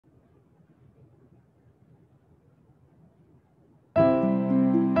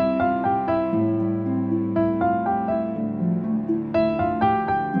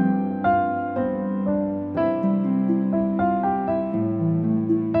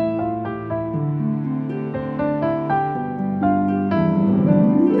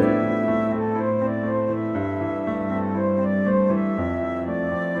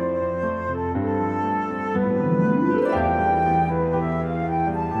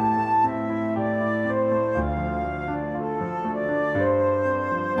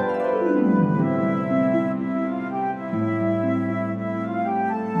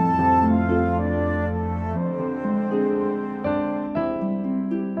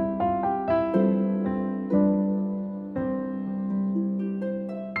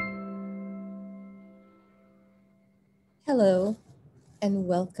Hello and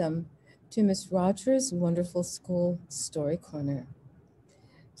welcome to Miss Rogers' Wonderful School Story Corner.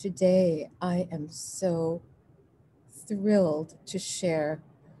 Today I am so thrilled to share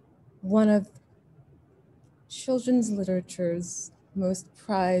one of children's literature's most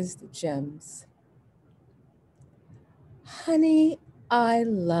prized gems. Honey, I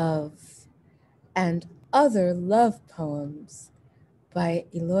Love and Other Love Poems by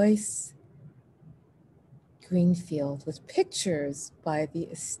Eloise Greenfield with pictures by the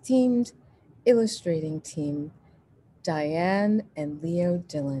esteemed illustrating team Diane and Leo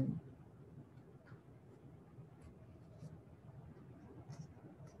Dillon.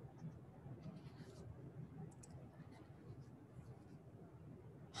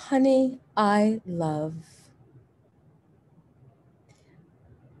 Honey, I love.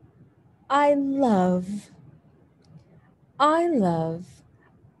 I love. I love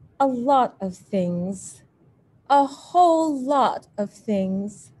a lot of things. A whole lot of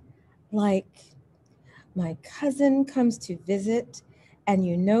things. Like my cousin comes to visit and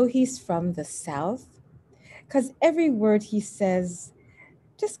you know he's from the South. 'Cause every word he says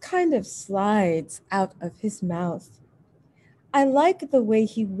just kind of slides out of his mouth. I like the way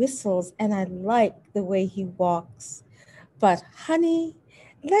he whistles and I like the way he walks. But honey,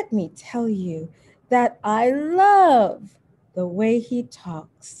 let me tell you that I love the way he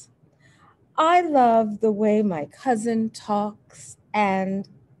talks. I love the way my cousin talks, and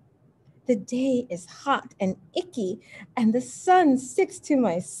the day is hot and icky and the sun sticks to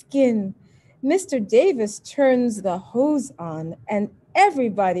my skin. Mr. Davis turns the hose on and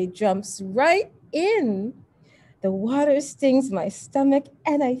everybody jumps right in. The water stings my stomach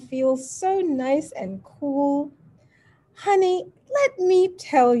and I feel so nice and cool. Honey, let me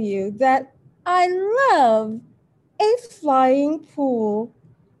tell you that I love a flying pool.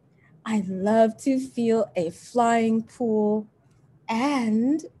 I love to feel a flying pool.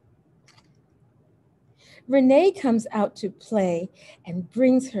 And Renee comes out to play and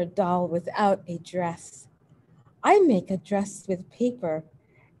brings her doll without a dress. I make a dress with paper,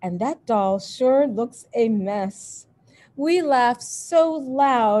 and that doll sure looks a mess. We laugh so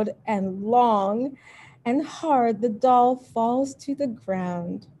loud and long and hard the doll falls to the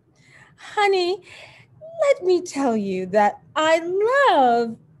ground. Honey, let me tell you that I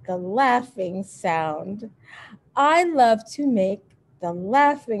love the laughing sound. I love to make the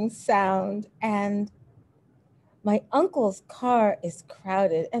laughing sound, and my uncle's car is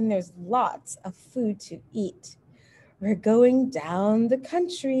crowded and there's lots of food to eat. We're going down the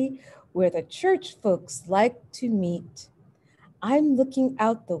country where the church folks like to meet. I'm looking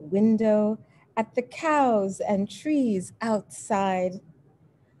out the window at the cows and trees outside.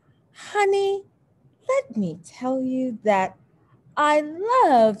 Honey, let me tell you that I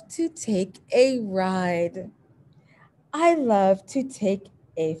love to take a ride. I love to take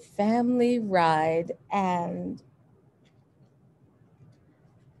a family ride, and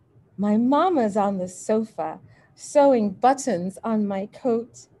my mama's on the sofa sewing buttons on my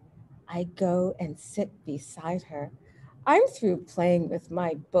coat. I go and sit beside her. I'm through playing with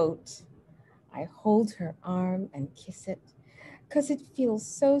my boat. I hold her arm and kiss it, 'cause it feels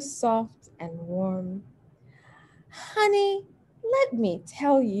so soft and warm. Honey, let me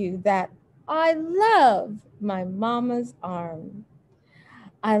tell you that I love my mama's arm.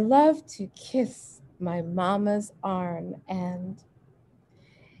 I love to kiss my mama's arm, and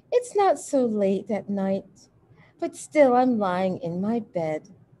it's not so late at night, but still I'm lying in my bed.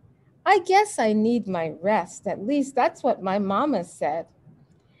 I guess I need my rest, at least that's what my mama said.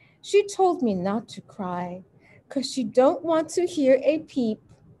 She told me not to cry, 'cause she don't want to hear a peep.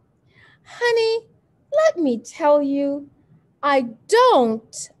 Honey, let me tell you, I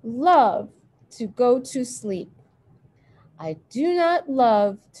don't love to go to sleep. I do not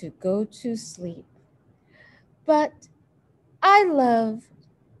love to go to sleep. But I love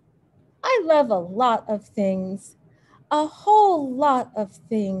a lot of things, a whole lot of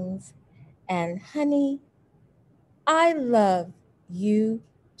things. And honey, I love you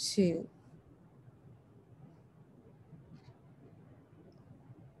too.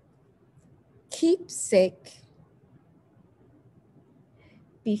 Keepsake.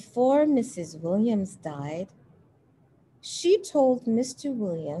 Before Mrs. Williams died, she told Mr.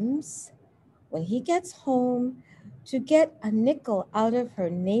 Williams when he gets home to get a nickel out of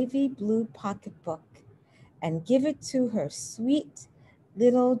her navy blue pocketbook and give it to her sweet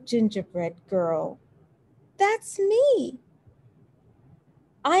little gingerbread girl. That's me.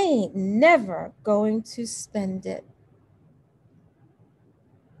 I ain't never going to spend it.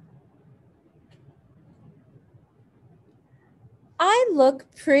 I look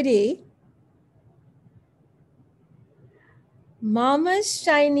pretty. Mama's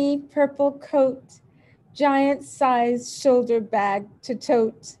shiny purple coat, giant size shoulder bag to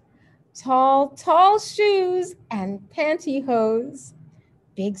tote, tall, tall shoes and pantyhose,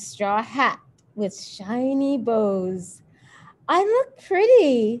 big straw hat with shiny bows. I look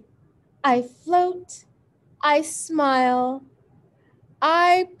pretty. I float. I smile.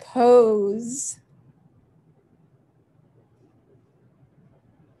 I pose.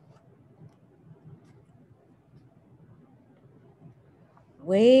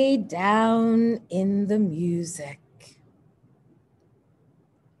 Way down in the music.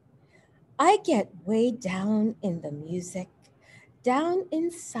 I get way down in the music, down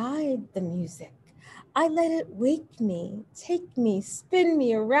inside the music. I let it wake me, take me, spin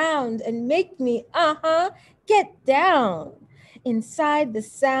me around, and make me, get down. Inside the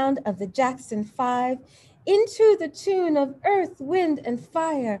sound of the Jackson 5, into the tune of earth, wind, and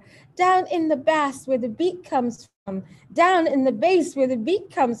fire, down in the bass where the beat comes from, down in the bass where the beat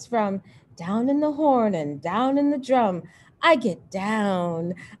comes from, down in the horn and down in the drum. I get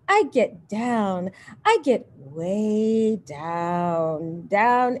down, I get down, I get way down,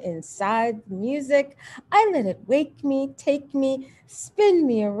 down inside the music. I let it wake me, take me, spin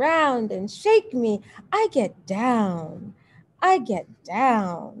me around and shake me. I get down, I get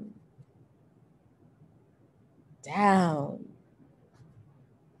down, down.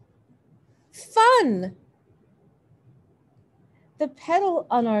 Fun! The pedal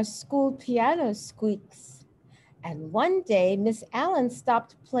on our school piano squeaks. And one day, Miss Allen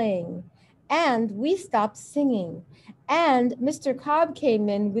stopped playing, and we stopped singing. And Mr. Cobb came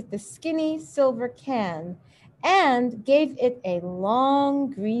in with the skinny silver can and gave it a long,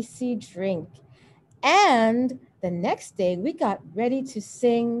 greasy drink. And the next day, we got ready to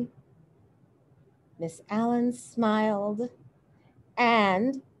sing. Miss Allen smiled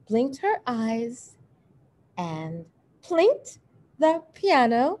and blinked her eyes and plinked the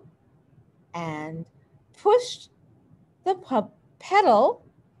piano and pushed the pedal,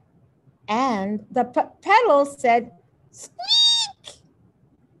 and the pedal said, squeak!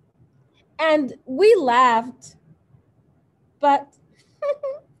 And we laughed, but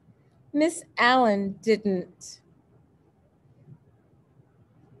Miss Allen didn't.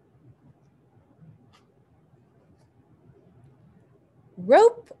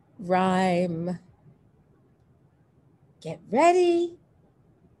 Rope rhyme. Get ready.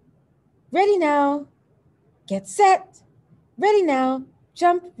 Ready now. Get set. Ready now.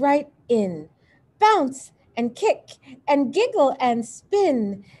 Jump right in. Bounce and kick and giggle and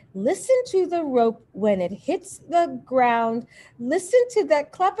spin. Listen to the rope when it hits the ground. Listen to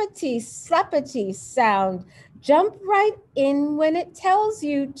that clappity slappity sound. Jump right in when it tells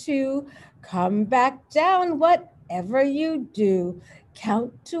you to. Come back down whatever you do.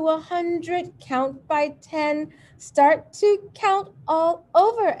 Count to 100, count by 10. Start to count all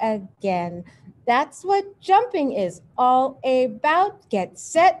over again. That's what jumping is all about. Get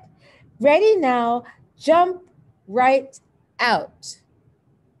set, ready now, jump right out.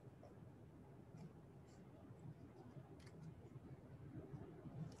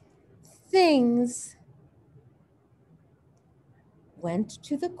 Things. Went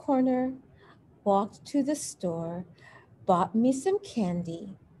to the corner, walked to the store, bought me some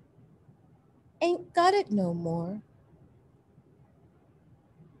candy. Ain't got it no more.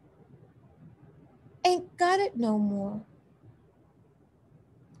 Ain't got it no more.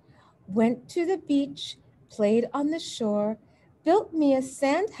 Went to the beach, played on the shore, built me a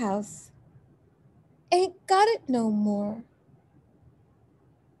sand house. Ain't got it no more.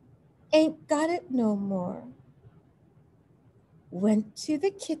 Ain't got it no more. Went to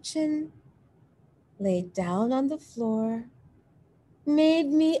the kitchen, laid down on the floor, made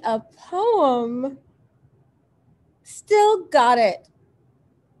me a poem. Still got it.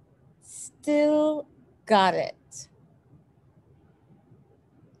 Still got it.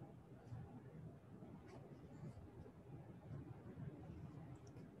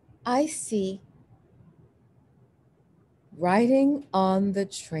 I see. Riding on the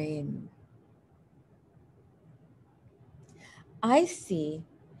train. I see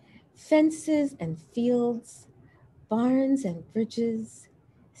fences and fields, barns and bridges,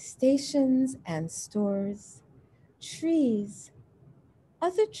 stations and stores, trees,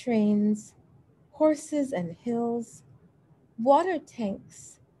 other trains, horses and hills, water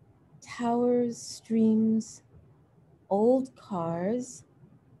tanks, towers, streams, old cars,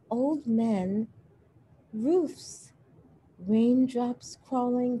 old men, roofs, raindrops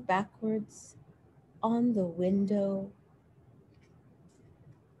crawling backwards on the window.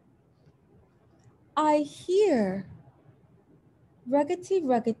 I hear ruggety,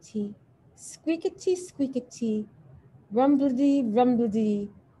 ruggety, squeakety, squeakety, Rumbledy, rumbledy,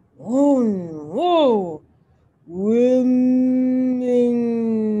 whoa, whoa, Wilmington.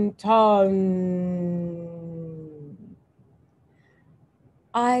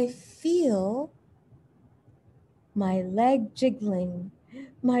 I feel my leg jiggling,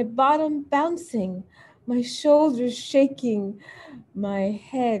 my bottom bouncing, my shoulders shaking, my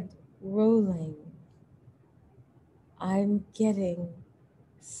head rolling. I'm getting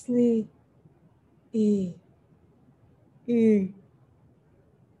sleepy.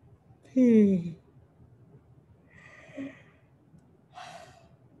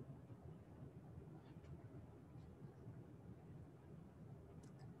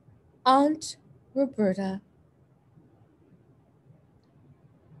 Aunt Roberta,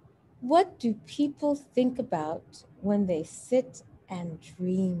 what do people think about when they sit and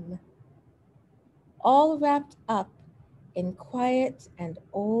dream? All wrapped up in quiet and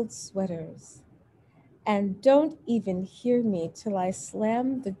old sweaters, and don't even hear me till I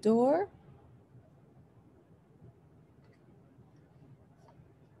slam the door?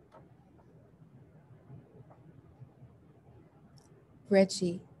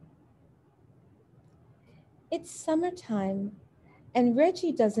 Reggie. It's summertime, and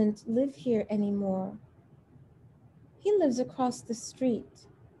Reggie doesn't live here anymore. He lives across the street,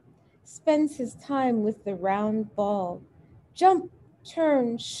 spends his time with the round ball, jump,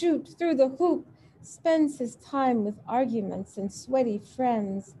 turn, shoot through the hoop, spends his time with arguments and sweaty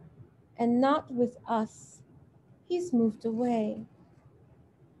friends, and not with us. He's moved away.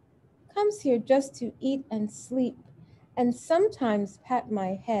 Comes here just to eat and sleep, and sometimes pat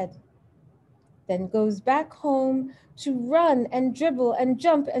my head, then goes back home to run and dribble and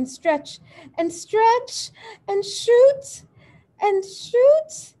jump and stretch and stretch and shoot and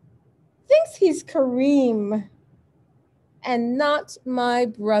shoot. Thinks he's Kareem and not my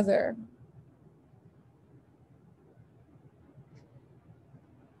brother.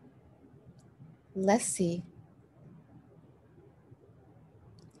 Lessie.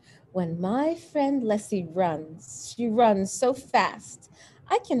 When my friend Lessie runs, she runs so fast,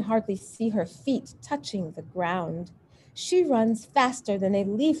 I can hardly see her feet touching the ground. She runs faster than a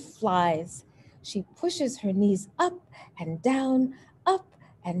leaf flies. She pushes her knees up and down, up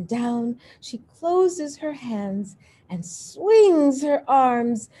and down. She closes her hands and swings her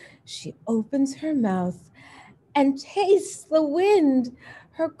arms. She opens her mouth and tastes the wind.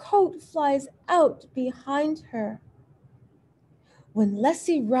 Her coat flies out behind her. When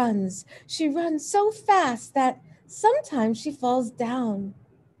Lessie runs, she runs so fast that sometimes she falls down.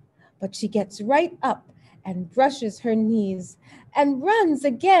 But she gets right up and brushes her knees and runs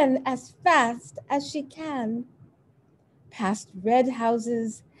again as fast as she can. Past red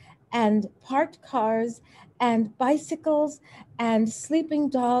houses and parked cars and bicycles and sleeping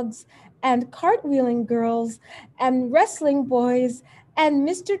dogs and cartwheeling girls and wrestling boys and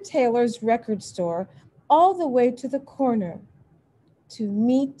Mr. Taylor's record store, all the way to the corner to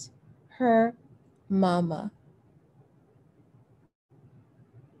meet her mama.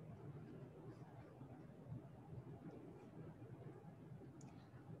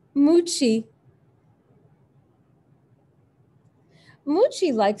 Moochie.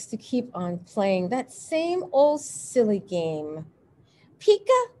 Moochie likes to keep on playing that same old silly game.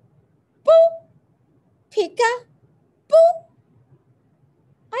 Pika, boo, pika, boo.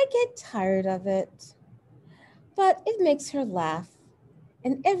 I get tired of it, but it makes her laugh.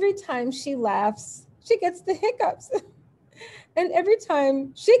 And every time she laughs, she gets the hiccups. And every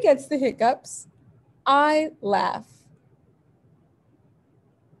time she gets the hiccups, I laugh.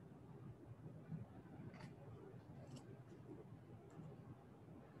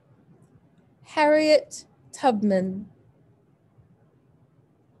 Harriet Tubman.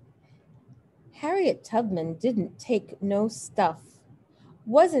 Harriet Tubman didn't take no stuff,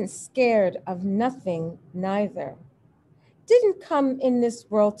 wasn't scared of nothing neither, didn't come in this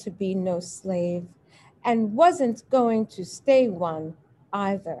world to be no slave, and wasn't going to stay one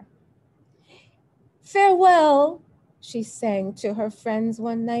either. Farewell, she sang to her friends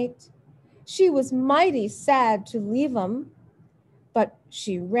one night. She was mighty sad to leave 'em, but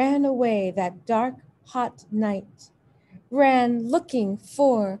she ran away that dark, hot night, ran looking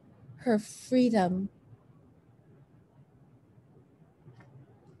for her freedom.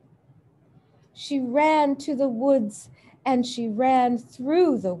 She ran to the woods and she ran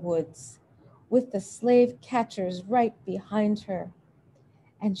through the woods with the slave catchers right behind her.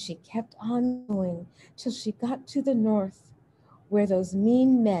 And she kept on going till she got to the north where those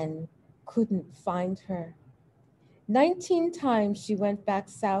mean men couldn't find her. 19 times she went back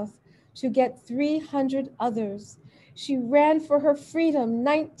south to get 300 others. She ran for her freedom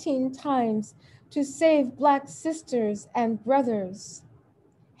 19 times, to save black sisters and brothers.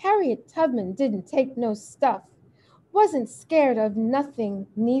 Harriet Tubman didn't take no stuff, wasn't scared of nothing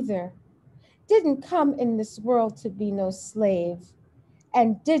neither, didn't come in this world to be no slave,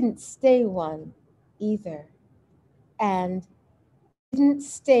 and didn't stay one either, and didn't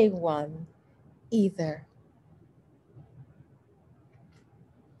stay one either.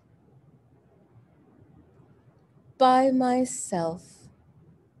 By myself.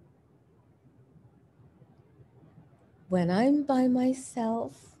 When I'm by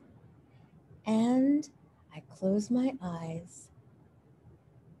myself and I close my eyes,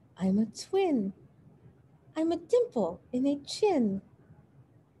 I'm a twin. I'm a dimple in a chin.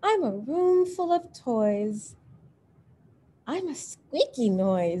 I'm a room full of toys. I'm a squeaky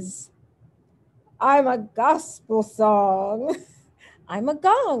noise. I'm a gospel song. I'm a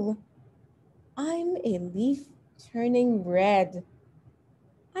gong. I'm a leaf turning red.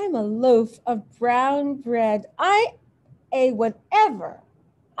 I'm a loaf of brown bread. I a whatever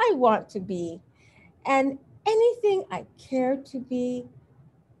I want to be and anything I care to be.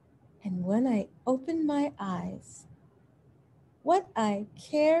 And when I open my eyes, what I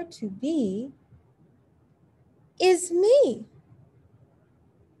care to be is me.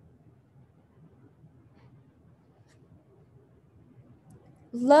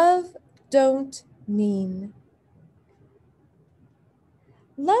 Love don't mean.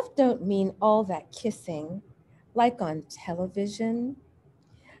 Love don't mean all that kissing like on television.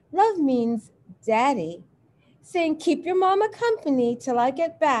 Love means daddy saying, keep your mama company till I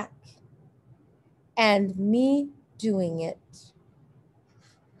get back. And me doing it.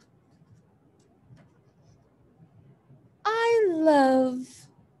 I love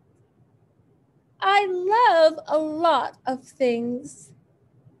a lot of things.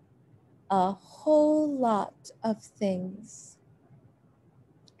 A whole lot of things.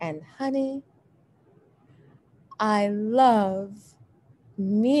 And honey, I love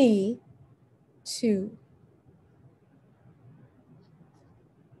me too.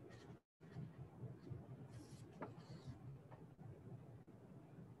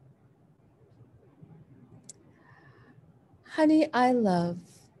 Honey, I Love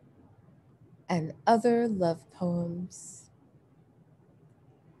and Other Love Poems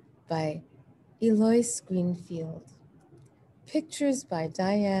by Eloise Greenfield. Pictures by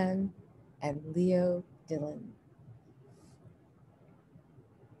Diane and Leo Dillon.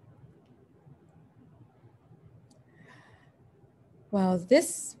 Wow,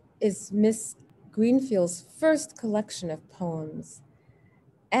 this is Miss Greenfield's first collection of poems.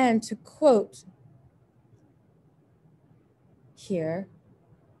 And to quote here,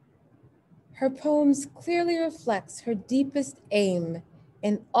 her poems clearly reflects her deepest aim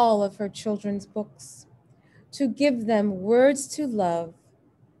in all of her children's books, to give them words to love,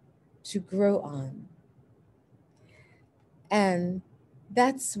 to grow on. And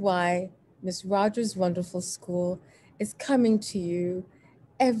that's why Miss Rogers' Wonderful School is coming to you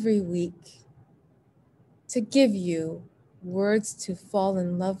every week to give you words to fall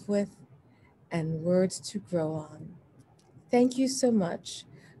in love with and words to grow on. Thank you so much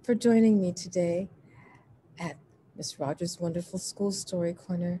for joining me today at Miss Rogers' Wonderful School Story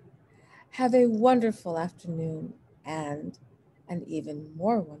Corner. Have a wonderful afternoon and an even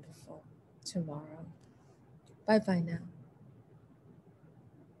more wonderful tomorrow. Bye-bye now.